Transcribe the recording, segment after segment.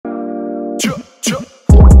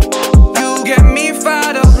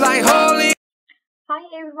Hi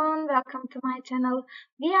everyone, welcome to my channel.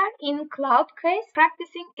 We are in Cloud Quest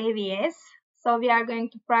practicing AWS. So we are going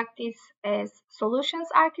to practice as solutions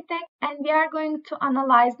architect and we are going to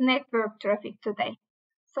analyze network traffic today.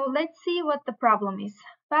 So let's see what the problem is.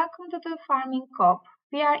 Welcome to the farming co-op.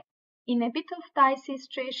 We are in a bit of dicey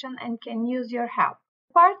situation and can use your help.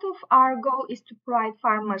 Part of our goal is to provide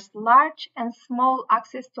farmers large and small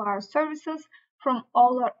access to our services from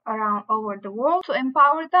all around over the world. To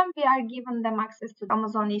empower them, we are giving them access to the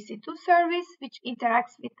Amazon EC2 service, which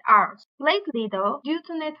interacts with ours. Lately, though, due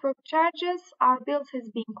to network charges, our bills has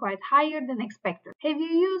been quite higher than expected. Have you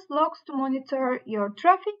used logs to monitor your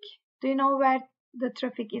traffic? Do you know where the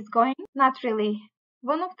traffic is going? Not really.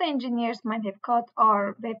 One of the engineers might have caught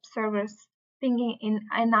our web servers pinging in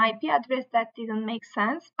an IP address that didn't make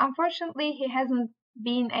sense. Unfortunately, he hasn't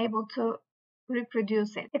been able to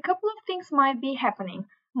reproduce it. A couple of things might be happening.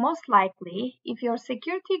 Most likely, if your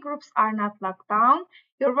security groups are not locked down,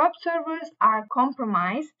 your web servers are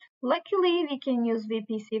compromised. Luckily, we can use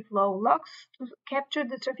VPC Flow Logs to capture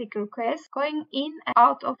the traffic requests going in and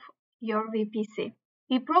out of your VPC.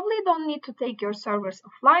 We probably don't need to take your servers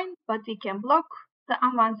offline, but we can block the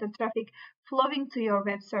unwanted traffic flowing to your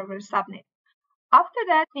web server subnet. After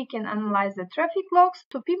that, we can analyze the traffic logs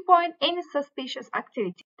to pinpoint any suspicious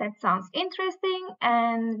activity. That sounds interesting,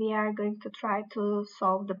 and we are going to try to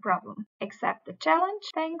solve the problem. Accept the challenge.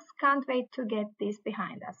 Thanks, can't wait to get this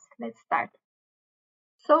behind us. Let's start.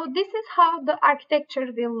 So this is how the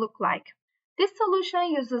architecture will look like. This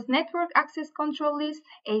solution uses Network Access Control List,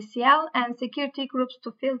 ACL, and security groups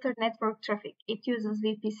to filter network traffic. It uses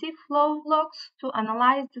VPC Flow Logs to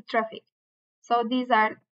analyze the traffic. So these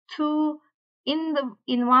are two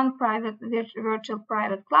in one private virtual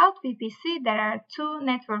private cloud VPC. There are two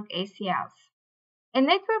network ACLs. A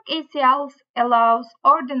network ACL allows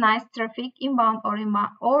organized traffic, inbound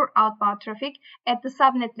or outbound traffic at the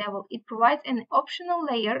subnet level. It provides an optional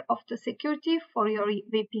layer of the security for your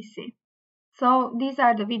VPC. So these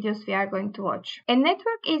are the videos we are going to watch. A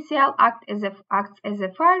network ACL acts as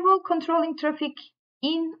a firewall controlling traffic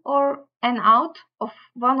in or and out of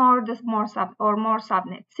one or more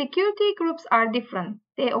subnets. Security groups are different.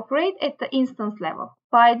 They operate at the instance level.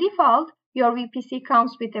 By default, your VPC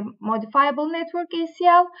comes with a modifiable network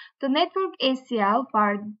ACL. The network ACL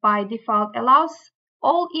by default allows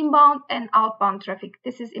all inbound and outbound traffic.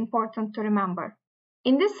 This is important to remember.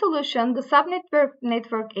 In this solution, the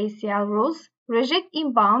subnetwork ACL rules reject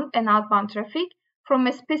inbound and outbound traffic from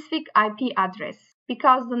a specific IP address.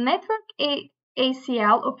 Because the network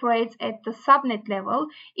ACL operates at the subnet level,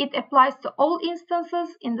 it applies to all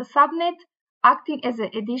instances in the subnet, acting as an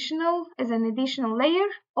additional layer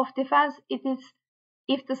of defense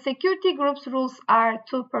if the security group's rules are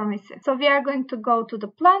too permissive. So we are going to go to the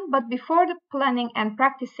plan, but before the planning and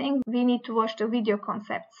practicing, we need to watch the video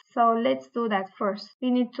concepts. So let's do that first.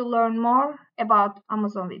 We need to learn more about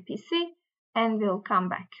Amazon VPC and we'll come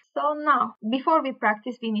back. So now, before we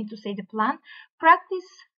practice, we need to say the plan. Practice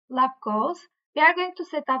lab goals. We are going to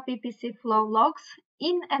set up VPC Flow Logs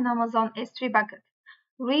in an Amazon S3 bucket.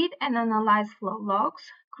 Read and analyze flow logs,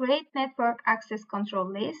 create network access control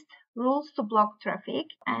list, rules to block traffic,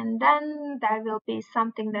 and then there will be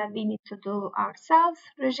something that we need to do ourselves,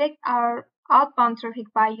 reject our outbound traffic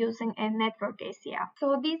by using a network ACL.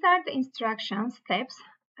 So these are the instruction steps.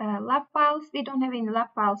 Lab files, we don't have any lab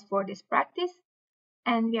files for this practice,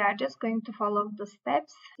 and we are just going to follow the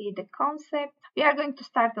steps, see the concept. We are going to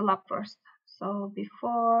start the lab first. So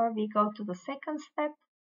before we go to the second step,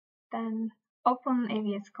 then open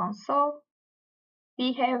AWS console.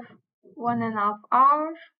 We have 1.5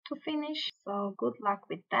 hours to finish, so good luck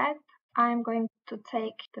with that. I'm going to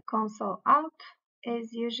take the console out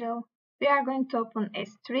as usual. We are going to open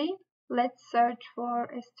S3. Let's search for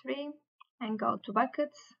S3 and go to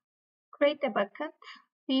buckets. Create a bucket.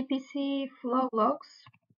 VPC Flow Logs.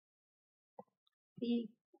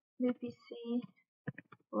 VPC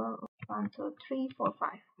Flow 1, 2, 3, 4, 5.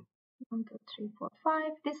 1, 2, 3, 4,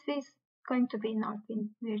 5. This is going to be North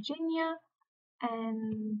Virginia,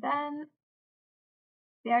 and then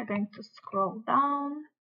we are going to scroll down.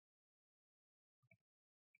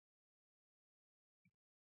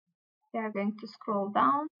 We are going to scroll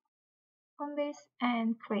down on this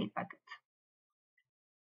and create bucket.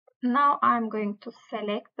 Now I'm going to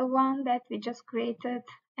select the one that we just created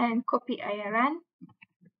and copy ARN.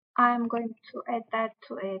 I'm going to add that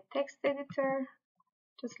to a text editor.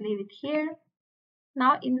 Just leave it here.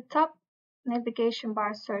 Now in the top navigation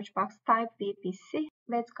bar search box, type VPC.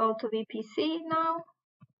 Let's go to VPC now.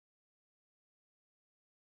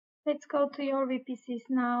 Let's go to your VPCs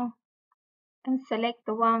now and select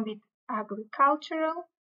the one with agricultural.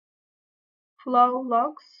 Flow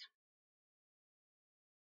Logs,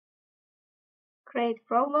 create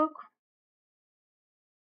flow log,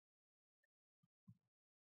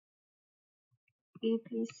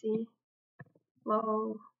 VPC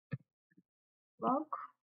Flow Log,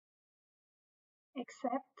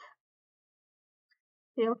 accept,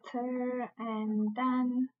 filter, and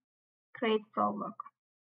then create flow log.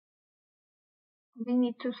 We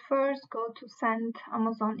need to first go to send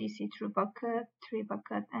Amazon EC2 bucket, 3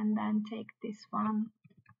 bucket, and then take this one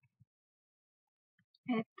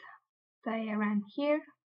at there and here.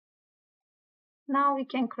 Now we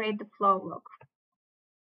can create the flow log.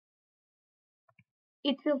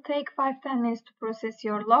 It will take 5-10 minutes to process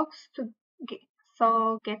your logs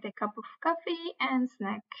so get a cup of coffee and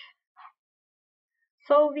snack.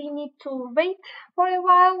 So we need to wait for a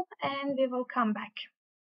while and we will come back.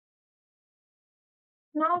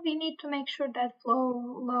 Now we need to make sure that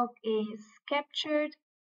flow log is captured.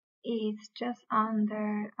 It's just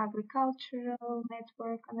under agricultural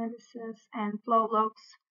network analysis and flow logs.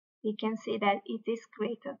 We can see that it is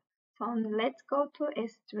created. So let's go to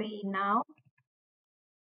S3 now.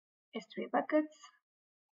 S3 buckets,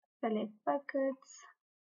 select buckets.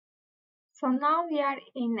 So now we are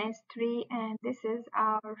in S3 and this is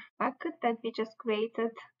our bucket that we just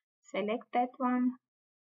created. Select that one.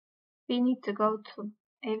 We need to go to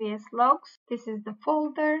AWS logs. This is the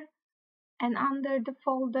folder, and under the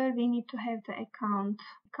folder we need to have the account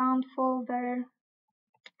folder.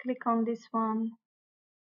 Click on this one,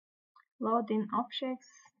 load in objects.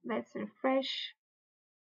 Let's refresh.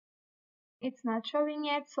 It's not showing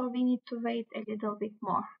yet, so we need to wait a little bit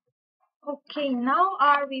more. Okay, now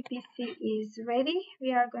our VPC is ready.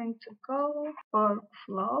 We are going to go for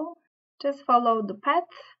flow. Just follow the path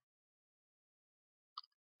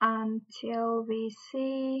until we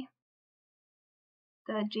see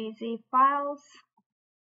the GZ files.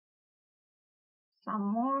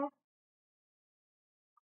 Some more.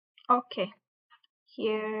 Okay,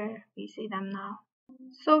 here we see them now.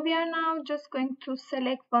 So we are now just going to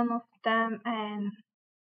select one of them and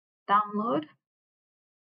download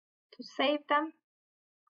to save them.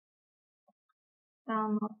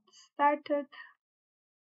 Download started.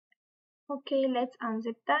 Okay, let's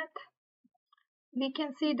unzip that. We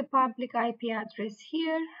can see the public IP address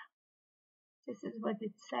here. This is what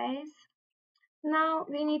it says. Now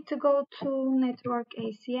we need to go to network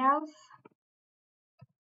ACLs.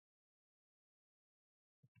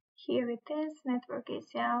 Here it is, network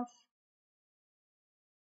ACLs.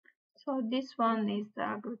 So this one is the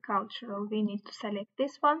agricultural. We need to select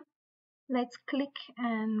this one. Let's click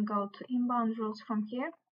and go to inbound rules from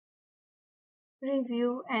here.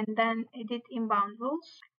 Review and then edit inbound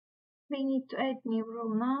rules. We need to add new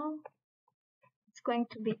rule now. It's going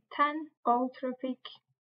to be 10, all traffic.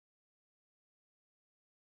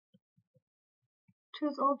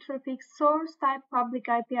 Choose all traffic source type public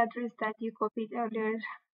IP address that you copied earlier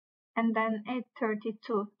and then add 32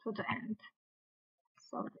 to the end.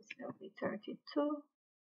 So this will be 32.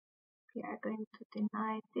 We are going to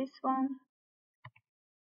deny this one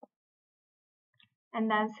and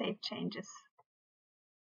then save changes.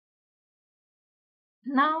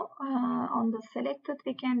 Now on the selected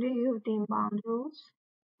we can review the inbound rules.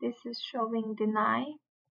 This is showing deny,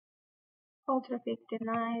 all traffic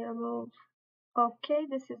deny rules. Okay,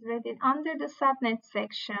 this is ready. Under the subnet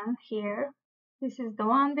section here, this is the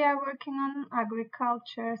one we are working on,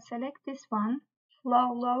 agriculture. Select this one,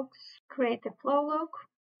 flow logs, create a flow log.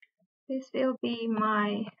 This will be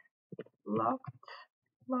my logged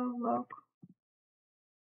flow log.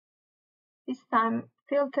 This time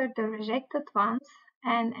filter the rejected ones,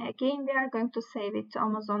 and again we are going to save it to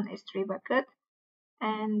Amazon S3 bucket,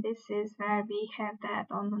 and this is where we have that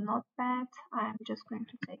on the notepad. I'm just going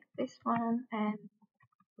to take this one and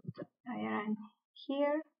put the IRN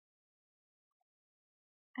here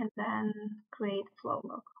and then create flow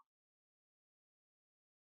log.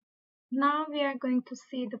 Now we are going to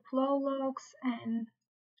see the flow logs and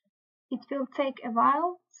it will take a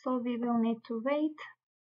while, so we will need to wait.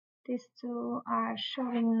 These two are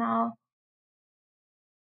showing now.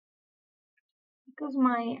 Because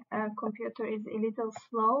my computer is a little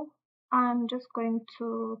slow, I'm just going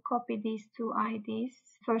to copy these two IDs.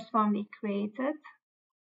 First one we created,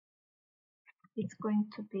 it's going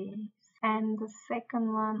to be, and the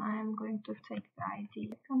second one I'm going to take the ID,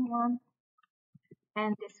 second one,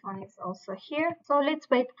 and this one is also here. So let's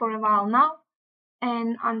wait for a while now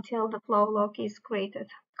and until the flow log is created.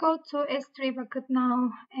 Go to S3 bucket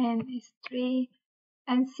now and S3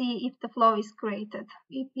 and see if the flow is created.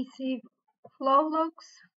 VPC Flow Logs,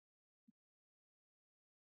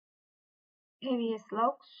 AWS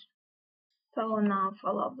logs. So now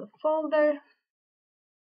follow the folder.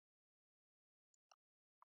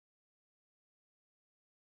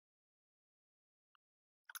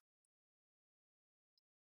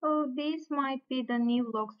 So these might be the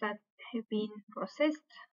new logs that have been processed.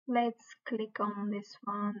 Let's click on this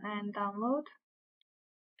one and download.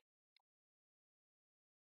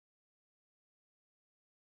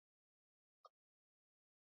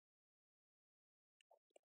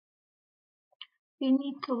 We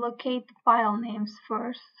need to locate the file names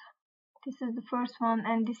first. This is the first one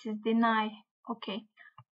and this is deny. Okay.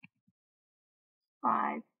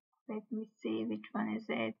 5. Let me see which one is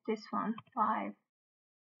it. This one, 5.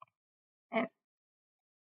 F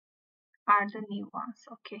are the new ones.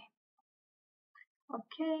 Okay.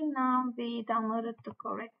 Okay, now we downloaded the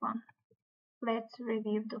correct one. Let's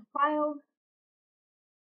review the file.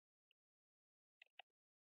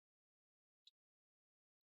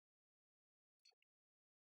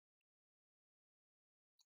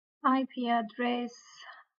 IP address.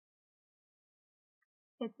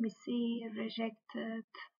 Let me see. Rejected.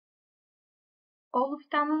 All of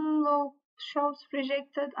them shows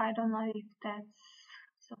rejected. I don't know if that's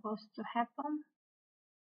supposed to happen.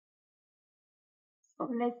 So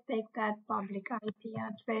let's take that public IP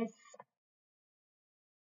address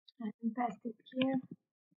and paste it here.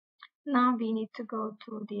 Now we need to go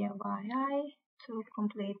to the AWS to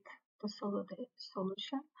complete the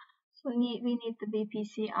solution. So we need the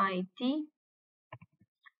VPC ID.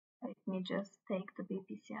 Let me just take the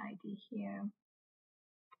VPC ID here.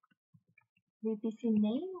 VPC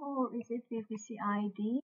name, or is it VPC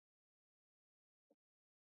ID?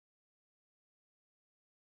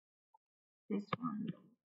 This one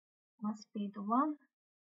must be the one.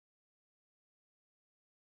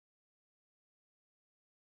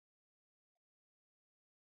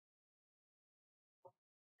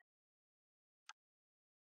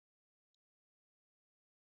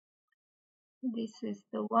 This is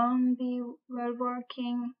the one we were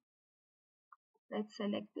working. Let's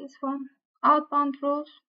select this one. Outbound rules.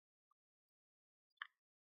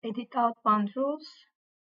 Edit outbound rules.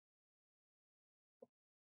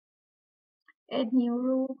 Add new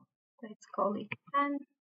rule. Let's call it 10.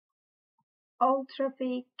 All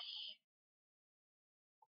traffic.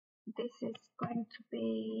 This is going to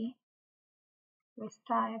be with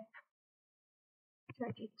type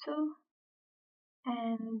 32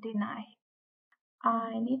 and deny.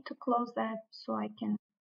 I need to close that so I can.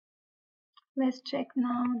 Let's check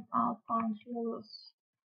now outbound rules.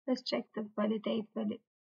 Let's check the validate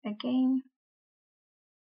again.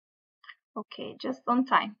 Okay, just on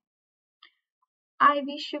time. I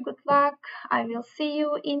wish you good luck. I will see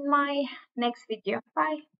you in my next video.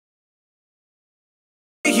 Bye.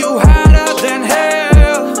 You harder than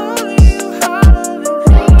hell.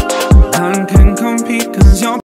 None can compete 'cause you're